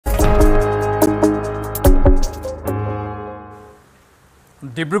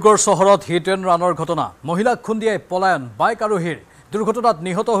ডিব্ৰুগড় চহৰত hit and ৰানৰ ঘটনা মহিলাক খুন্দিয়াই পলায়ন বাইক আৰোহীৰ দুৰ্ঘটনাত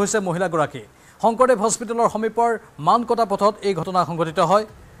নিহত হৈছে মহিলাগৰাকী শংকৰদেৱ হস্পিটেলৰ সমীপৰ মানকটা পথত এই ঘটনা সংঘটিত হয়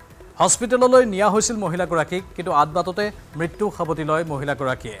হস্পিটেললৈ নিয়া হৈছিল মহিলাগৰাকীক কিন্তু আদবাটতে মৃত্যু সাবটি লয়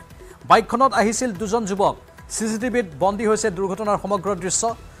মহিলাগৰাকীয়ে বাইকখনত আহিছিল দুজন যুৱক সিসিটিভিত বন্দী হৈছে দুৰ্ঘটনাৰ সমগ্ৰ দৃশ্য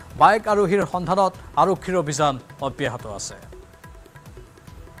বাইক আৰোহীৰ সন্ধানত আৰক্ষীৰ অভিযান অব্যাহত আছে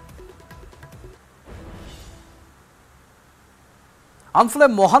আনফালে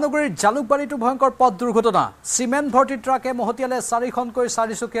মহানগৰীৰ জালুকবাৰীটো ভয়ংকৰ পথ দুৰ্ঘটনা সিমেন্ট ভৰ্তি ট্ৰাকে মহতিয়ালে 4খনকৈ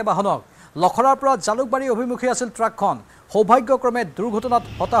 4চকীয়া বাহনক লখৰাৰ পৰা জালুকবাৰী অভিমুখী আছিল ট্ৰাকখন সৌভাগ্যক্ৰমে দুৰ্ঘটনাত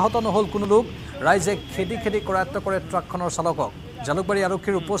হতাহত নহল কোনো লোক ৰাইজে খেদি কৰায়ত্ব কৰে ট্ৰাকখনৰ চালকক জালুকবাৰী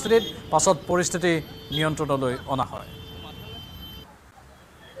আৰক্ষীৰ উপস্থিতিত পাছত পৰিস্থিতি নিয়ন্ত্ৰণলৈ অনা হয়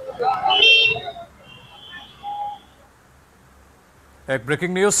এক ব্ৰেকিং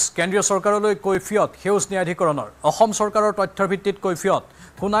নিউজ কেন্দ্ৰীয় চৰকাৰলৈ কৈফিয়ত সেউজ ন্যায়াধিকৰণৰ অসম চৰকাৰৰ তথ্যৰ ভিত্তিত কৈফিয়ত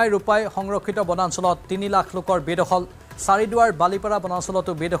সোণাই ৰূপাই সংৰক্ষিত বনাঞ্চলত 3 লাখ লোকৰ বেদখল চাৰিদুৱাৰ বালিপাৰা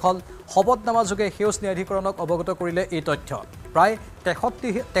বনাঞ্চলতো বেদখল শপতনামাযোগে সেউজ ন্যায়াধিকৰণক অৱগত কৰিলে এই তথ্য প্ৰায়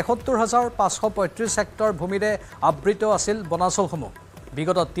 ৭৩,৫৩৫ হেক্টৰ ভূমিৰে আবৃত আছিল বনাঞ্চলসমূহ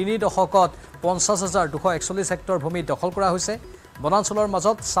বিগত 3 দশকত ৫০,২৪১ হেক্টৰ ভূমি দখল কৰা হৈছে বনাঞ্চলৰ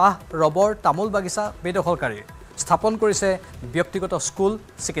মাজত চাহ ৰবৰ তামোল বাগিচা বেদখলকাৰী স্থাপন কৰিছে ব্যক্তিগত স্কুল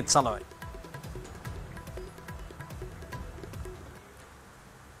চিকিৎসালয়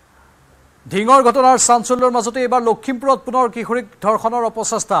ঢিঙৰ ঘটনাৰ চাঞ্চল্যৰ মাজতে এবাৰ লখিমপুৰত পুনৰ কিশোৰীক ধৰ্ষণৰ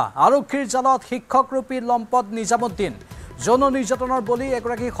অপচেষ্টা আৰক্ষীৰ জালত শিক্ষকৰূপী লম্পট নিজামুদ্দিন যৌন নিৰ্যাতনৰ বলি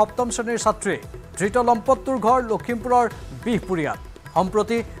এগৰাকী সপ্তম শ্ৰেণীৰ ছাত্ৰী ধৃত লম্পটটোৰ ঘৰ লখিমপুৰৰ বিহপুৰীয়াত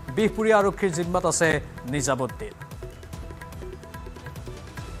সম্প্ৰতি বিহপুৰীয়া আৰক্ষীৰ জিম্মাত আছে নিজামুদ্দিন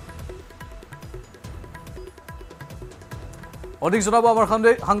অধিক জনাব আমাৰ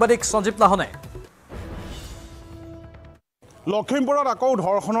সাংবাদিক সঞ্জীৱ লাহনে লখিমপুৰত আকৌ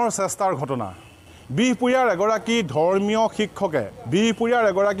ধৰ্ষণৰ চেষ্টাৰ ঘটনা বিহপুৰীয়াৰ এগৰাকী ধৰ্মীয় শিক্ষকে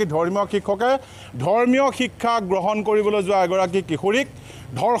ধৰ্মীয় শিক্ষা গ্ৰহণ কৰিবলৈ যোৱা এগৰাকী কিশোৰীক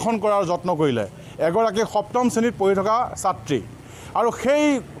ধৰ্ষণ কৰাৰ যত্ন কৰিলে এগৰাকী সপ্তম শ্ৰেণীত পঢ়ি থকা ছাত্ৰী আৰু সেই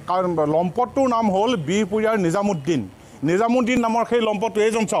লম্পটটোৰ নাম হ'ল বিহপুৰীয়াৰ নিজামুদ্দিন নামৰ সেই লম্পটটো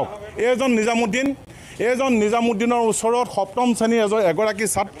এইজন চাওক এইজন নিজামুদ্দিনৰ ওচৰত সপ্তম শ্ৰেণীৰ এগৰাকী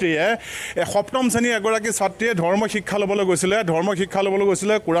ছাত্ৰীয়ে ধৰ্ম শিক্ষা ল'বলৈ গৈছিলে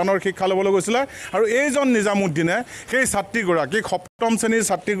কোৰাণৰ শিক্ষা ল'বলৈ গৈছিলে আৰু এইজন নিজামুদ্দিনে সেই সপ্তম শ্ৰেণীৰ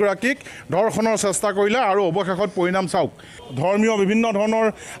ছাত্ৰীগৰাকীক ধৰ্ষণৰ চেষ্টা কৰিলে আৰু অৱশেষত পৰিণাম চাওক ধৰ্মীয় বিভিন্ন ধৰণৰ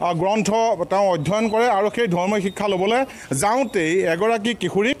গ্ৰন্থ তেওঁ অধ্যয়ন কৰে আৰু সেই ধৰ্ম শিক্ষা ল'বলৈ যাওঁতেই এগৰাকী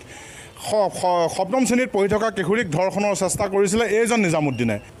কিশোৰীক সপ্তম শ্ৰেণীত পঢ়ি থকা কিশোৰীক ধৰ্ষণৰ চেষ্টা কৰিছিলে এইজন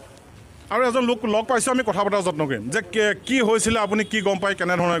নিজামুদ্দিনে আৰু এজন লোক লগ পাইছোঁ আমি কথা পতাৰ যত্ন কৰিম যে কি হৈছিলে আপুনি কি গম পায়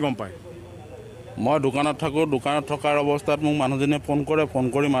কেনেধৰণে গম পায় মই দোকানত থাকোঁ দোকানত থকাৰ অৱস্থাত মোক মানুহজনীয়ে ফোন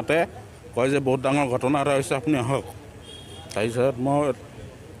কৰি মাতে কয় যে বহুত ডাঙৰ ঘটনা এটা হৈছে আপুনি আহক তাৰপিছত মই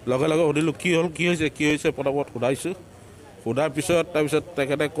লগে সুধিলোঁ কি হৈছে পটাপট সোধাৰ পিছত তাৰপিছত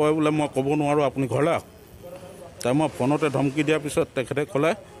তেখেতে কয় বোলে মই ক'ব নোৱাৰোঁ আপুনি ঘৰলৈ আহক তাই মই ফোনতে ধমকি দিয়াৰ পিছত তেখেতে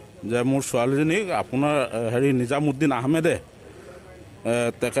ক'লে যে মোৰ ছোৱালীজনীক আপোনাৰ নিজামুদ্দিন আহমেদে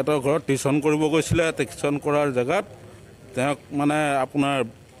তেখেতৰ ঘৰত টিউশ্যন কৰিব গৈছিলে টিউশ্যন কৰাৰ জেগাত তেওঁক মানে আপোনাৰ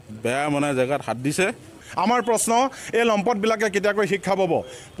বেয়া জেগাত হাত দিছে আমাৰ প্ৰশ্ন এই লম্পটবিলাকে কেতিয়াকৈ শিক্ষা পাব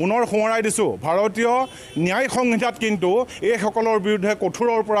পুনৰ সোঁৱৰাই দিছোঁ ভাৰতীয় ন্যায় সংহিতাত কিন্তু এইসকলৰ বিৰুদ্ধে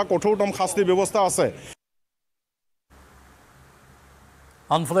কঠোৰৰ পৰা কঠোৰতম শাস্তি ব্যৱস্থা আছে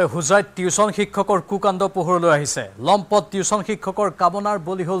আনফালে হুজাইত টিউশ্যন শিক্ষকৰ কুকাণ্ড পোহৰলৈ আহিছে লম্পট টিউশ্যন শিক্ষকৰ কামনাৰ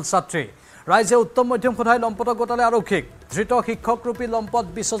বলি হ'ল ছাত্ৰী ৰাইজে উত্তম মধ্যম সোধাই লম্পটক গতালে আৰক্ষীক ধৃত শিক্ষকৰূপী লম্পট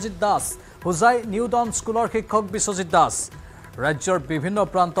বিশ্বজিৎ দাস হুজাই নিউ ডাউন স্কুলৰ শিক্ষক বিশ্বজিৎ দাস ৰাজ্যৰ বিভিন্ন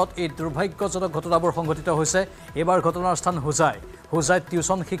প্ৰান্তত এই দুৰ্ভাগ্যজনক ঘটনাবোৰ সংঘটিত হৈছে এইবাৰ ঘটনাৰ স্থান হুজাইত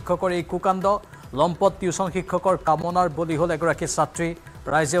টিউশ্যন শিক্ষকৰ এই কুকাণ্ড লম্পট টিউশ্যন শিক্ষকৰ কামনাৰ বলি হ'ল এগৰাকী ছাত্ৰী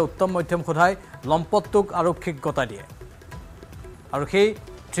ৰাইজে উত্তম মধ্যম সোধাই লম্পটটোক আৰক্ষীক গতাই দিয়ে আৰু সেই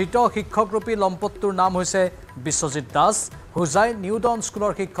ধৃত শিক্ষকৰূপী লম্পটটোৰ নাম হৈছে বিশ্বজিৎ দাস হুজাই নিউ ডাউন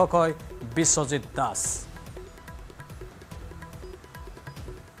স্কুলৰ শিক্ষক হয় বিশ্বজিৎ দাস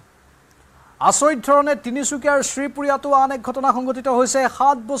আচৰিত ধৰণে তিনিচুকীয়াৰ শ্ৰীপুৰীয়াতো আন এক ঘটনা সংঘটিত হৈছে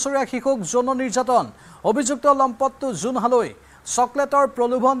 7 বছৰীয়া শিশুক যৌন নিৰ্যাতন অভিযুক্ত লম্পটটো জোনহালৈ চকলেটৰ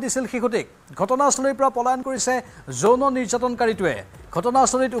প্ৰলোভন দিছিল শিশুটিক ঘটনাস্থলীৰ পৰা পলায়ন কৰিছে যৌন নিৰ্যাতনকাৰীটোৱে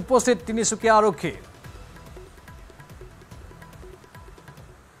ঘটনাস্থলীত উপস্থিত তিনিচুকীয়া আৰক্ষী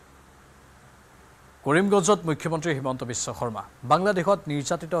কৰিমগঞ্জত মুখ্যমন্ত্ৰী হিমন্ত বিশ্ব শৰ্মা বাংলাদেশত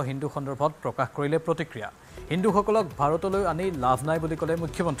নিৰ্যাতিত হিন্দু সন্দৰ্ভত প্ৰকাশ কৰিলে প্ৰতিক্ৰিয়া হিন্দুসকলক ভাৰতলৈ আনি লাভ নাই বুলি ক'লে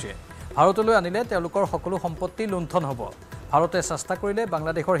মুখ্যমন্ত্ৰীয়ে ভাৰতলৈ আনিলে তেওঁলোকৰ সকলো সম্পত্তি লুণ্ঠন হ'ব ভাৰতে চেষ্টা কৰিলে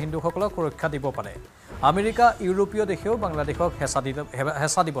বাংলাদেশৰ হিন্দুসকলক সুৰক্ষা দিব পাৰে আমেৰিকা ইউৰোপীয় দেশেও বাংলাদেশক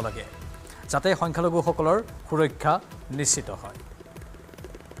হেঁচা দিব লাগে যাতে সংখ্যালঘুসকলৰ সুৰক্ষা নিশ্চিত হয়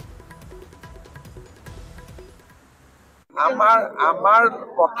আমাৰ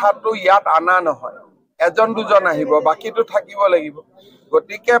কথাটো ইয়াত আনা নহয় এজন দুজন আহিব বাকিটো থাকিব লাগিব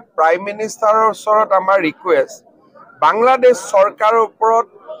গতিকে প্ৰাইম মিনিষ্টাৰৰ ওচৰত আমাৰ ৰিকুৱেষ্ট বাংলাদেশ চৰকাৰৰ ওপৰত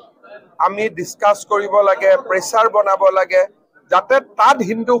আমি ডিসকাস কৰিব লাগে প্ৰেছাৰ বনাব লাগে যাতে তাত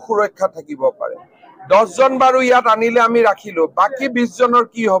হিন্দু সুৰক্ষা থাকিব পাৰে 10 জন বাৰু ইয়াত আনিলে আমি ৰাখিলো বাকি 20 জনৰ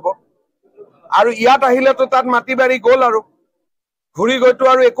কি হ'ব আৰু ইয়াত আহিলে তো তাত মাটিবাৰী গ'ল আৰু ঘুৰি গৈতো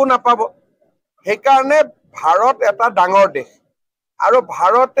আৰু একো নাপাব সেইকাৰণে ভাৰত এটা ডাঙৰ দেশ আৰু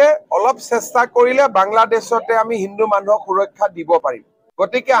ভাৰতে অলপ চেষ্টা কৰিলে বাংলাদেশতে আমি হিন্দু মানুহক সুৰক্ষা দিব পাৰিম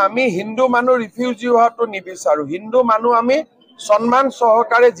গতিকে আমি হিন্দু মানুহ ৰিফিউজি হোৱাটো নিবিচাৰো হিন্দু মানুহ আমি সন্মান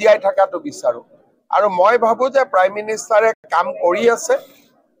সহকাৰে জীয়াই থাকাটো বিচাৰো আৰু মই ভাবো যে প্ৰাইম মিনিষ্টাৰে কাম কৰি আছে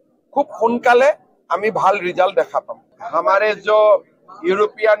খুব সোনকালে আমি ভাল ৰিজাল্ট দেখা পাম हमारे जो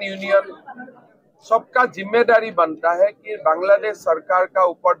यूरोपियन यूनियन सबका जिम्मेदारी बनता है कि बांग्लादेश सरकार का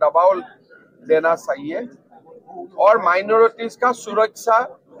ऊपर दबाव देना चाहिए और माइनॉरिटीज का सुरक्षा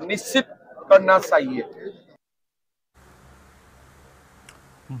निश्चित करना चाहिए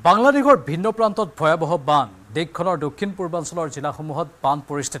বাংলাদেশৰ ভিন্ন প্ৰান্তত ভয়াবহ বান দেশখনৰ দক্ষিণ পূৰ্বাঞ্চলৰ জিলাসমূহত বান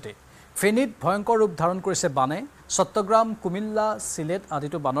পৰিস্থিতি ফেনীত ভয়ংকৰ ৰূপ ধাৰণ কৰিছে বানে চট্টগ্ৰাম কুমিল্লা সিলেট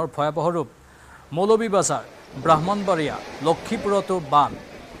আদিতো বানৰ ভয়াবহ ৰূপ মৌলবীবাজাৰ ব্ৰাহ্মণবাড়িয়া লক্ষীপুৰতো বান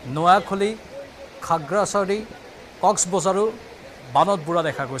নয়াখলি খাগ্ৰাছাৰী কক্সবজাৰো বানত বুঢ়া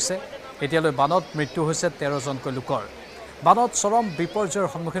দেখা গৈছে এতিয়ালৈ বানত মৃত্যু হৈছে 13 জনকৈ লোকৰ বানত চৰম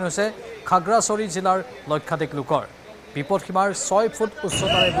বিপৰ্যয়ৰ সন্মুখীন হৈছে খাগ্ৰাছাৰী জিলাৰ লক্ষাধিক লোকৰ বিপদসীমাৰ 6 ফুট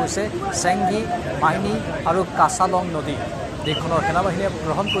উচ্চতাৰে বৈছে চেংগি মাইনী আৰু কাছালং নদী দেশখনৰ সেনাবাহিনীয়ে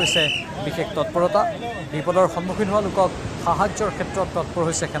গ্ৰহণ কৰিছে বিশেষ তৎপৰতা বিপদৰ সন্মুখীন হোৱা লোকক সাহায্যৰ ক্ষেত্ৰত তৎপৰ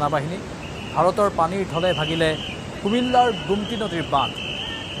হৈছে সেনাবাহিনী ভাৰতৰ পানীৰ ঢলে ভাগিলে কুমিল্লাৰ গুমটি নদীৰ বান্ধ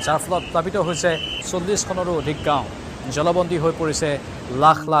যাৰ ফলত প্লাবিত হৈছে 40খনৰো অধিক গাঁও জলবন্দী হৈ পৰিছে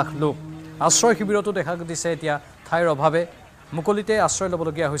লাখ লাখ লোক আশ্ৰয় শিবিৰতো দেখা দিছে এতিয়া ঠাইৰ অভাৱে মুকলিতে আশ্ৰয়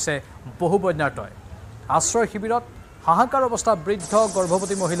ল'বলগীয়া হৈছে বহু বন্যাৰ্তই আশ্ৰয় শিবিৰত হাহাকাৰ অৱস্থা বৃদ্ধ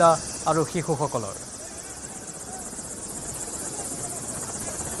গৰ্ভৱতী মহিলা আৰু শিশুসকলৰ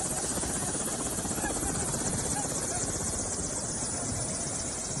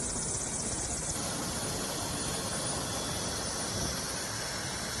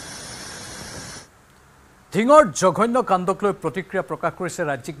ধিঙৰ জঘন্য কাণ্ডক লৈ প্ৰতিক্ৰিয়া প্ৰকাশ কৰিছে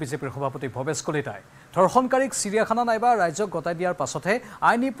ৰাজ্যিক বিজেপিৰ সভাপতি ভৱেশ কলিতাই ধৰ্ষণকাৰীক চিৰিয়াখানা নাইবা ৰাজ্যক গতাই দিয়াৰ পাছতহে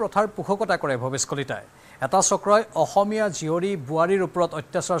আইনী প্ৰথাৰ পোষকতা কৰে ভৱেশ কলিতাই এটা চক্ৰই অসমীয়া জীয়ৰী বোৱাৰীৰ ওপৰত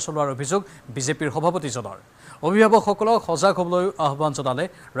অত্যাচাৰ চলোৱাৰ অভিযোগ বিজেপিৰ সভাপতিজনৰ অভিভাৱকসকলক সজাগ হ'বলৈ আহ্বান জনালে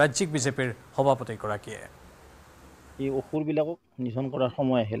ৰাজ্যিক বিজেপিৰ সভাপতিগৰাকীয়ে এই অসুৰবিলাকক নিধন কৰাৰ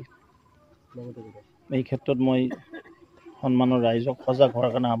সময় আহিল এই ক্ষেত্ৰত মই সন্মানৰ ৰাইজক সজাগ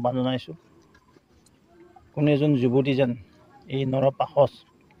হোৱাৰ কাৰণে আহ্বান জনাইছোঁ কোনো এজন যুৱতী যেন এই নৰপাশচ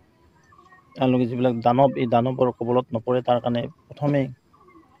তেওঁলোকে যিবিলাক দানৱ এই দানৱৰ কবলত নপৰে তাৰ কাৰণে প্ৰথমে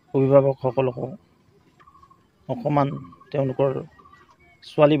অভিভাৱকসকলকো অকণমান তেওঁলোকৰ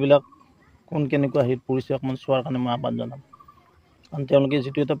ছোৱালীবিলাক কোন কেনেকুৱা হেৰিত পৰিছে অকণমান চোৱাৰ কাৰণে মই আহ্বান জনাম কাৰণ তেওঁলোকে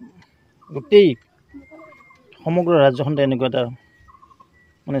যিটো এটা গোটেই সমগ্ৰ ৰাজ্যখনতে এনেকুৱা এটা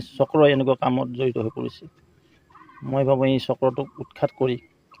মানে চক্ৰ এনেকুৱা কামত জড়িত হৈ পৰিছে মই ভাবোঁ এই চক্ৰটোক উৎখাত কৰি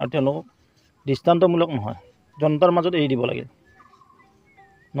আৰু তেওঁলোকক দৃষ্টান্তমূলক নহয় জনতাৰ মাজত এৰি দিব লাগে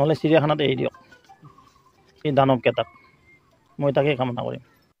নহ'লে চিৰিয়াখানাত এৰি দিয়ক এই দানৱকেইটাক মই তাকে কামনা কৰিম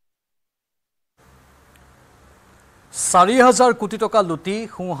 4,000 কোটি টকা লুটি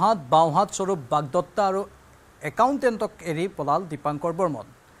সোঁহাত বাওঁহাত স্বৰূপ বাগদত্তা আৰু একাউণ্টেণ্টক এৰি পলাল দীপাংকৰ বৰ্মন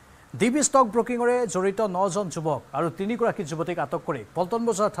ডিবি ষ্টক ব্ৰকিঙৰে জড়িত 9 জন যুৱক আৰু 3 গৰাকী যুৱতীক আটক কৰি পল্টন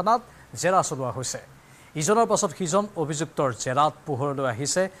বজাৰ থানাত জেৰা চলোৱা হৈছে ইজনৰ পাছত সিজন অভিযুক্তৰ জেৰাত পোহৰলৈ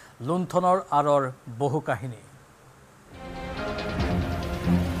আহিছে লুণ্ঠনৰ আঁৰৰ বহু কাহিনী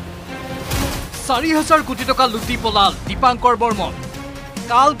 4,000 কোটি টকা লুটি পলাল দীপাংকৰ বৰ্মন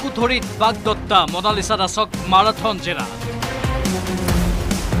কাল কুঠৰিত বাগদত্তা মনালিছা দাসক মাৰাথন জেৰা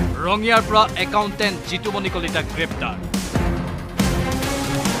ৰঙিয়াৰ পৰা একাউণ্টেণ্ট জিতুমণি কলিতাক গ্ৰেপ্তাৰ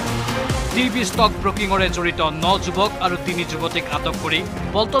ডিবি ষ্টক ব্ৰকিঙৰে জড়িত 9 যুৱক আৰু 3 যুৱতীক আটক কৰি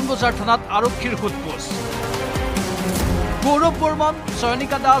পল্টন বজাৰ থানাত আৰক্ষীৰ সোধপোছ গৌৰৱ বৰ্মন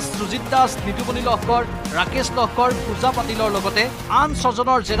চয়নিকা দাস সুজিত দাস নিতুমণি লহকৰ ৰাকেশ লহকৰ পূজা পাটিলৰ লগতে আন 6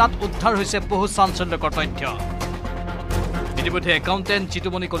 জনৰ জেৰাত উদ্ধাৰ হৈছে বহু চাঞ্চল্যকৰ তথ্য ইতিমধ্যে একাউণ্টেণ্ট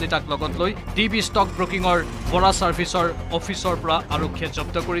জিতুমণি কলিতাক লগত লৈ ডিবি ষ্টক ব্ৰকিঙৰ বৰা ছাৰ্ভিচৰ অফিচৰ পৰা আৰক্ষীয়ে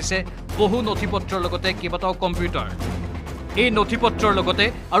জব্দ কৰিছে বহু নথি পত্ৰৰ লগতে কেইবাটাও কম্পিউটাৰ এই নথিপত্ৰৰ লগতে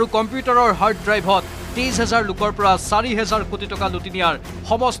আৰু কম্পিউটাৰৰ হাৰ্ড ড্ৰাইভত 23,000 লোকৰ পৰা 4,000 কোটি টকা লুটি নিয়াৰ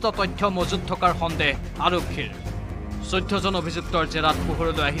সমস্ত তথ্য মজুত থকাৰ সন্দেহ আৰক্ষীৰ 14জন অভিযুক্তৰ জেৰাত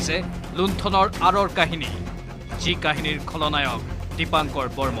পোহৰলৈ আহিছে লুণ্ঠনৰ আঁৰৰ কাহিনী যি কাহিনীৰ খলনায়ক দীপাংকৰ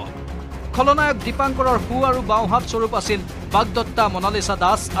বৰ্মন খলনায়ক দীপাংকৰৰ সু আৰু বাওঁহাত স্বৰূপ আছিল বাগদত্তা মনালিসা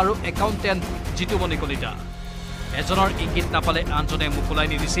দাস আৰু একাউণ্টেণ্ট জিতুমণি কলিতা এজনৰ ইংগিত নাপালে আনজনে মুকলাই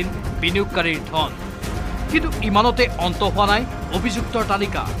নিদিছিল বিনিয়োগকাৰীৰ ধন কিন্তু ইমানতে অন্ত হোৱা নাই অভিযুক্তৰ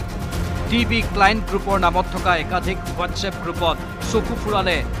তালিকা ডিবি ক্লায়েণ্ট গ্ৰুপৰ নামত থকা একাধিক হোৱাটছএপ গ্ৰুপত চকু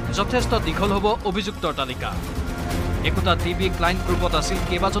ফুৰালে যথেষ্ট দীঘল হ'ব অভিযুক্তৰ তালিকা একোটা ডিবি ক্লায়েণ্ট গ্ৰুপত আছিল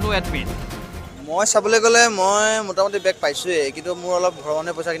কেইবাজনো এডমিন মই চাবলৈ গ'লে মই মোটামুটি বেগ পাইছোঁৱেই কিন্তু মোৰ অলপ ঘৰৰ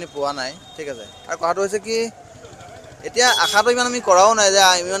মানুহে পইচাখিনি পোৱা নাই ঠিক আছে আৰু কথাটো হৈছে কি এতিয়া আশাটো ইমান আমি কৰাও নাই যে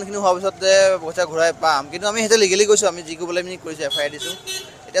ইমানখিনি হোৱাৰ পিছত যে পইচা ঘূৰাই পাম কিন্তু আমি সেইটো লিগেলি গৈছোঁ আমি যি কৰিবলৈ আমি কৰিছোঁ FIR দিছোঁ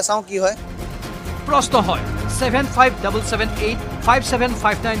এতিয়া চাওঁ কি হয় প্ৰশ্ন হয়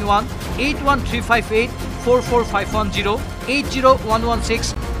 7577857591 81358 44510 80116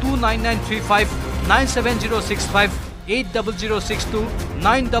 29935 97065 80062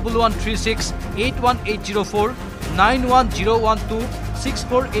 91136 81804 91012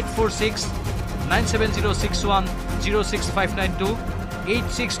 64846 97061 06592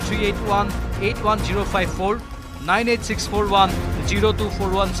 86381 81054 98641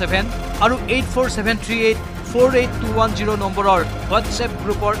 02417 আৰু 84738 48210 নম্বৰৰ হোৱাটছএপ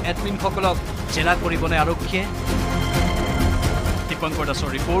গ্ৰুপৰ এডমিনসকলক জেৰা কৰিবনে আৰক্ষীয়ে দীপংকৰ দাসৰ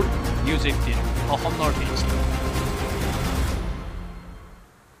report News 18 Assam north east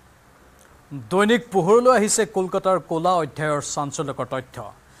দৈনিক পোহৰলৈ আহিছে কলকাতাৰ কোলা অধ্যায়ৰ চাঞ্চল্যকৰ তথ্য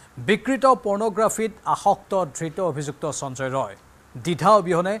বিকৃত পৰ্নোগ্ৰাফিত আসক্ত ধৃত অভিযুক্ত সঞ্জয় ৰয় দ্বিধা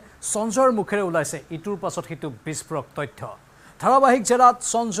অবিহনে সঞ্জয়ৰ মুখেৰে ওলাইছে ইটোৰ পাছত সিটো বিস্ফোৰক তথ্য ধাৰাবাহিক জেৰাত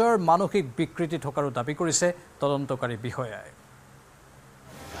সঞ্জয়ৰ মানসিক বিকৃতি থকাৰো দাবী কৰিছে তদন্তকাৰী বিষয়াই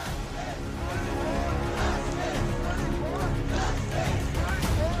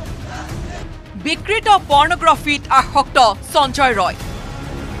বিকৃত পৰ্নোগ্ৰাফিত আসক্ত সঞ্জয় ৰয়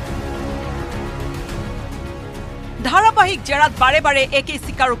ধাৰাবাহিক জেৰাত বাৰে বাৰে একে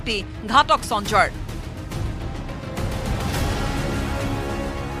স্বীকাৰোক্তি ঘাতক সঞ্জয়ৰ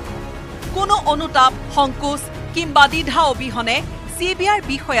কোনো অনুতাপ সংকোচ কিংবা দ্বিধা অবিহনে CBIৰ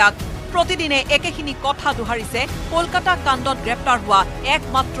বিষয়াক প্ৰতিদিনে একেখিনি কথা দোহাৰিছে কলকাতা কাণ্ডত গ্ৰেপ্তাৰ হোৱা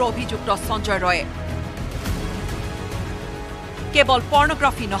একমাত্ৰ অভিযুক্ত সঞ্জয় ৰয়ে কেৱল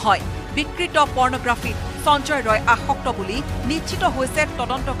পৰ্নোগ্ৰাফি নহয় বিকৃত পৰ্নোগ্ৰাফিত সঞ্জয় ৰয় আসক্ত বুলি নিশ্চিত হৈছে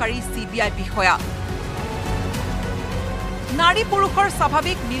তদন্তকাৰী CBI বিষয়া নাৰী পুৰুষৰ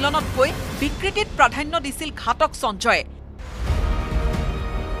স্বাভাৱিক মিলনতকৈ বিকৃতিত প্ৰাধান্য দিছিল ঘাতক সঞ্জয়ে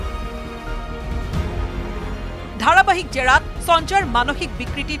ধাৰাবাহিক জেৰাত সঞ্জয়ৰ মানসিক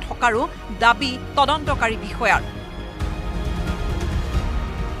বিকৃতি থকাৰো দাবী তদন্তকাৰী বিষয়াৰ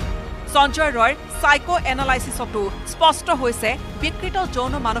সঞ্জয় ৰয়ৰ সাইকো এনালাইসিছতো স্পষ্ট হৈছে বিকৃত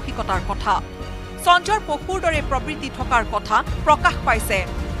যৌন মানসিকতাৰ কথা সঞ্জয়ৰ পশুৰ দৰে প্ৰবৃত্তি থকাৰ কথা প্ৰকাশ পাইছে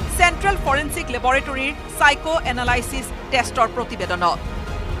সেন্ট্ৰেল ফৰেন্সিক লেবৰেটৰীৰ সাইকো এনালাইসিস টেষ্টৰ প্ৰতিবেদনত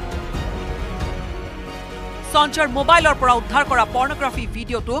সঞ্জয়ৰ মোবাইলৰ পৰা উদ্ধাৰ কৰা পৰ্নোগ্ৰাফি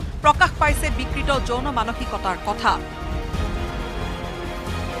ভিডিঅ'টো প্ৰকাশ পাইছে বিকৃত যৌন মানসিকতাৰ কথা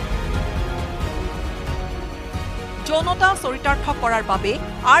যৌনতা চৰিতাৰ্থ কৰাৰ বাবে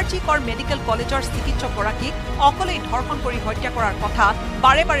RG কৰ মেডিকেল কলেজৰ চিকিৎসকগৰাকীক অকলেই ধৰ্ষণ কৰি হত্যা কৰাৰ কথা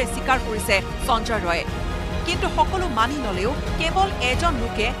বাৰে বাৰে স্বীকাৰ কৰিছে সঞ্জয় ৰয়ে কিন্তু সকলো মানি ললেও কেৱল এজন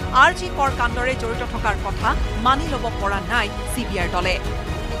লোকে RG কৰ কাণ্ডৰে জড়িত থকাৰ কথা মানি ল'ব পৰা নাই CBIৰ দলে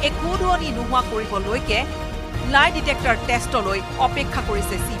একো দুৱনি নোহোৱা কৰিবলৈকে লাই ডিটেক্টৰ টেষ্টলৈ অপেক্ষা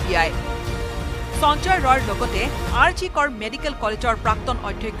কৰিছে CBI সঞ্জয় ৰয়ৰ লগতে RG কৰ মেডিকেল কলেজৰ প্ৰাক্তন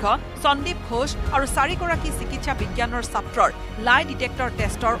অধ্যক্ষ সন্দীপ ঘোষ আৰু চাৰিগৰাকী চিকিৎসা বিজ্ঞানৰ ছাত্ৰৰ লাই ডিটেক্টৰ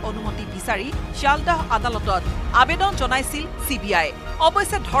টেষ্টৰ অনুমতি বিচাৰি শিয়ালদাহ আদালতত আবেদন জনাইছিল CBI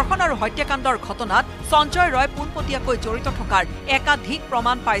অৱশ্যে ধৰ্ষণ আৰু হত্যাকাণ্ডৰ ঘটনাত সঞ্জয় ৰয় পোনপটীয়াকৈ জড়িত থকাৰ একাধিক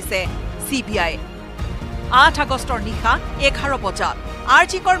প্ৰমাণ পাইছে CBI 8 আগষ্টৰ নিশা 11 বজাত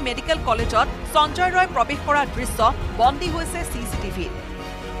RG কৰ মেডিকেল কলেজত সঞ্জয় ৰয় প্ৰৱেশ কৰা দৃশ্য বন্দী হৈছে CCTVত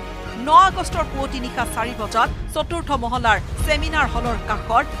 9 আগষ্টৰ পুৱতি নিশা 4 বজাত চতুৰ্থ মহলাৰ সেমিনাৰ হলৰ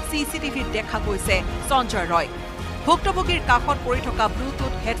কাষৰ CCTVত দেখা গৈছে সঞ্জয় ৰয় ভুক্তভোগীৰ কাষত পৰি থকা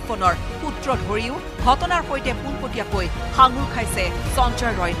ব্লুটুথ হেডফোনৰ সূত্ৰ ধৰিও ঘটনাৰ সৈতে পোনপটীয়াকৈ সাঙুৰ খাইছে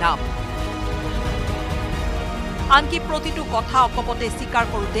সঞ্জয় ৰয় নাম আনকি প্ৰতিটো কথা অকপতে স্বীকাৰ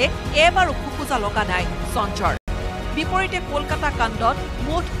কৰোঁতে এবাৰো খুকুজা লগা নাই সঞ্জয় বিপৰীতে কলকাতা কাণ্ডত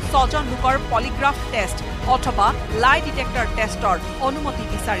মুঠ 6জন লোকৰ পলিগ্ৰাফ টেষ্ট অথবা লাই ডিটেক্টৰ টেষ্টৰ অনুমতি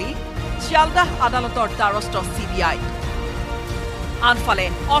বিচাৰি শিয়ালদাহ আদালতৰ দ্বাৰস্থ CBI আনফালে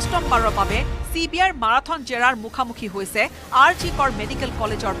অষ্টমবাৰৰ বাবে CBIৰ মাৰাথন জেৰাৰ মুখামুখি হৈছে RG কৰ মেডিকেল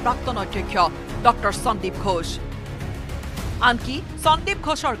কলেজৰ প্ৰাক্তন অধ্যক্ষ ডক্টৰ সন্দীপ ঘোষ। আনকি সন্দীপ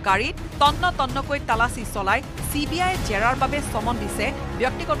ঘোষৰ গাড়ীত তন্ন তন্নকৈ তালাচী চলাই CBI জেৰাৰ বাবে সমন দিছে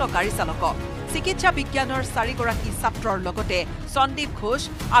ব্যক্তিগত গাড়ী চালকক। চিকিৎসা বিজ্ঞানৰ 4গৰাকী ছাত্ৰৰ লগতে সন্দীপ ঘোষ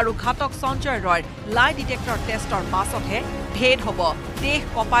আৰু ঘাতক সঞ্জয় ৰয়ৰ লাই ডিটেক্টৰ টেষ্টৰ পাছতহে ভেদ হ'ব দেশ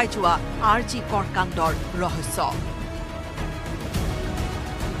কঁপাই যোৱা RG কৰ কাণ্ডৰ ৰহস্য।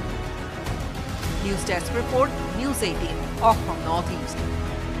 News Desk Report, News18 Assam Northeast.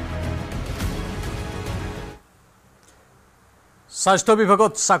 স্বাস্থ্য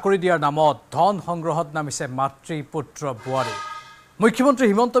বিভাগত চাকৰি দিয়াৰ নামত ধন সংগ্ৰহত নামিছে মাতৃ পুত্ৰ বুৱাৰী। মুখ্যমন্ত্ৰী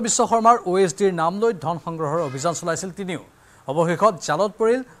হিমন্ত বিশ্ব শৰ্মাৰ OSDৰ নাম লৈ ধন সংগ্ৰহৰ অভিযান চলাইছিল তিনিও। অৱশেষত জালত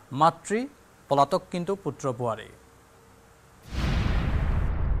পৰিল মাতৃ, পলাতক কিন্তু পুত্ৰ বুৱাৰী।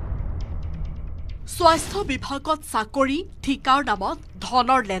 স্বাস্থ্য বিভাগত চাকৰি ঠিকাৰ নামত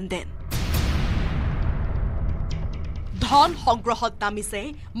ধনৰ লেনদেন। ধন সংগ্ৰহত নামিছে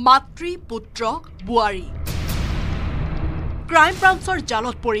মাতৃ পুত্ৰ বুৱাৰী। ক্ৰাইম ব্ৰাঞ্চৰ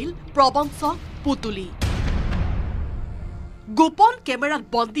জালত পৰিল প্ৰবঞ্চক পুতুলি। গোপন কেমেৰাত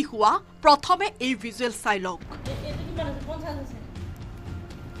বন্দী হোৱা প্ৰথমে এই ভিজুৱেল চাই লওক।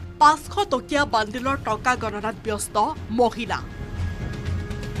 500 টকীয়া বান্ডিলৰ টকা গণনাত ব্যস্ত মহিলা।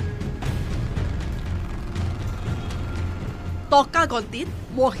 টকা গন্তিত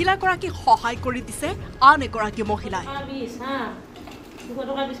মহিলাগৰাকীক সহায় কৰি দিছে আন এগৰাকী মহিলাই।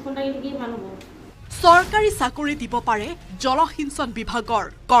 চৰকাৰী চাকৰি দিব পাৰে জলসিঞ্চন বিভাগৰ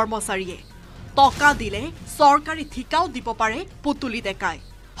কৰ্মচাৰীয়ে। টকা দিলে চৰকাৰী ঠিকাও দিব পাৰে পুতুলি ডেকাই।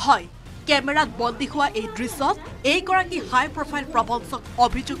 হয়, কেমেৰাত বন্দী হোৱা এই দৃশ্যত এইগৰাকী হাই প্ৰফাইল প্ৰবঞ্চক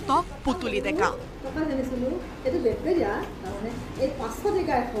অভিযুক্ত পুতুলি ডেকা।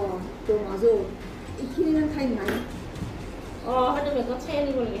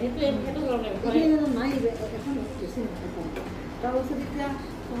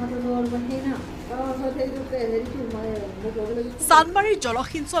 চানমাৰীৰ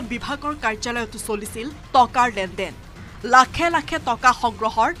জলসিঞ্চন বিভাগৰ কাৰ্যালয়তো চলিছিল টকাৰ লেনদেন। লাখে লাখে টকা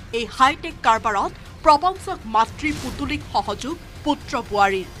সংগ্ৰহৰ এই হাইটেক কাৰবাৰত প্ৰবঞ্চক মাতৃ পুতুলিক সহযোগ পুত্ৰ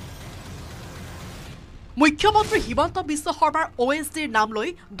বুৱাৰীৰ। মুখ্যমন্ত্ৰী হিমন্ত বিশ্ব শৰ্মাৰ OSDৰ নাম লৈ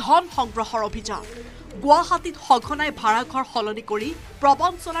ধন সংগ্ৰহৰ অভিযান। গুৱাহাটীত সঘনাই ভাড়াঘৰ সলনি কৰি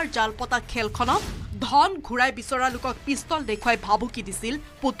প্ৰবঞ্চনাৰ জাল পতা খেলখনত ধন ঘূৰাই বিচৰা লোকক পিষ্টল দেখুৱাই ভাবুকি দিছিল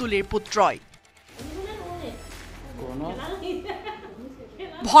পুতুলিৰ পুত্ৰই।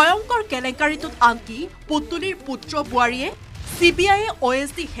 ভয়ংকৰ কেলেংকাৰীটোত আনকি পুতুলিৰ পুত্ৰ বুৱাৰীয়ে CBIয়ে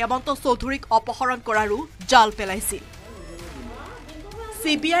OSD হেমন্ত চৌধুৰীক অপহৰণ কৰাৰো জাল পেলাইছিল।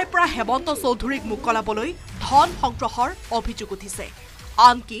 CBIৰ পৰা হেমন্ত চৌধুৰীক মোকলাবলৈ ধন সংগ্ৰহৰ অভিযোগ উঠিছে।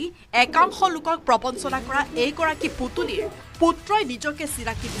 আনকি একাংশ লোকক প্ৰবঞ্চনা কৰা এইগৰাকী পুতুলিৰ পুত্ৰই নিজকে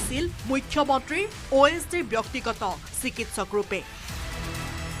চিনাকি দিছিল মুখ্যমন্ত্ৰীৰ OSDৰ ব্যক্তিগত চিকিৎসক ৰূপে।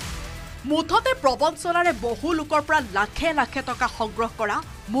 মুঠতে প্ৰবঞ্চনাৰে বহু লোকৰ পৰা লাখে লাখে টকা সংগ্ৰহ কৰা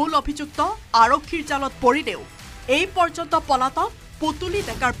মূল অভিযুক্ত আৰক্ষীৰ জালত পৰিলেও এই পৰ্যন্ত পলাতক পুতুলি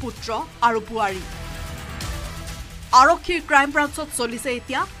ডেকাৰ পুত্ৰ আৰু বুৱাৰী। আৰক্ষীৰ ক্ৰাইম ব্ৰাঞ্চত চলিছে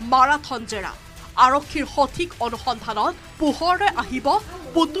এতিয়া মাৰাথন জেৰা। আৰক্ষীৰ সঠিক অনুসন্ধানত পোহৰলৈ আহিব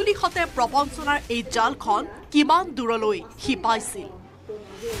পুতুলিহঁতে প্ৰবঞ্চনাৰ এই জালখন কিমান দূৰলৈ শিপাইছিল।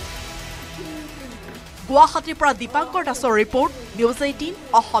 গুৱাহাটীৰ পৰা দীপাংকৰ দাসৰ ৰিপৰ্ট, News18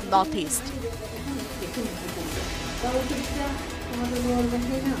 Assam Northeast।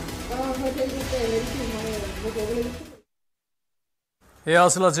 এয়া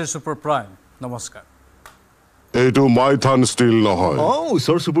আছিল আজিৰ ছুপাৰ প্ৰাইম। নমস্কাৰ। এইটো মাইথান ষ্টিল নহয়।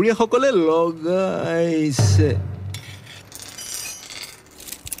 ওচৰ চুবুৰীয়াসকলে লগাইছে।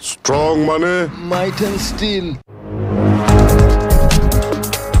 ষ্ট্ৰং মানে মাইথান ষ্টিল।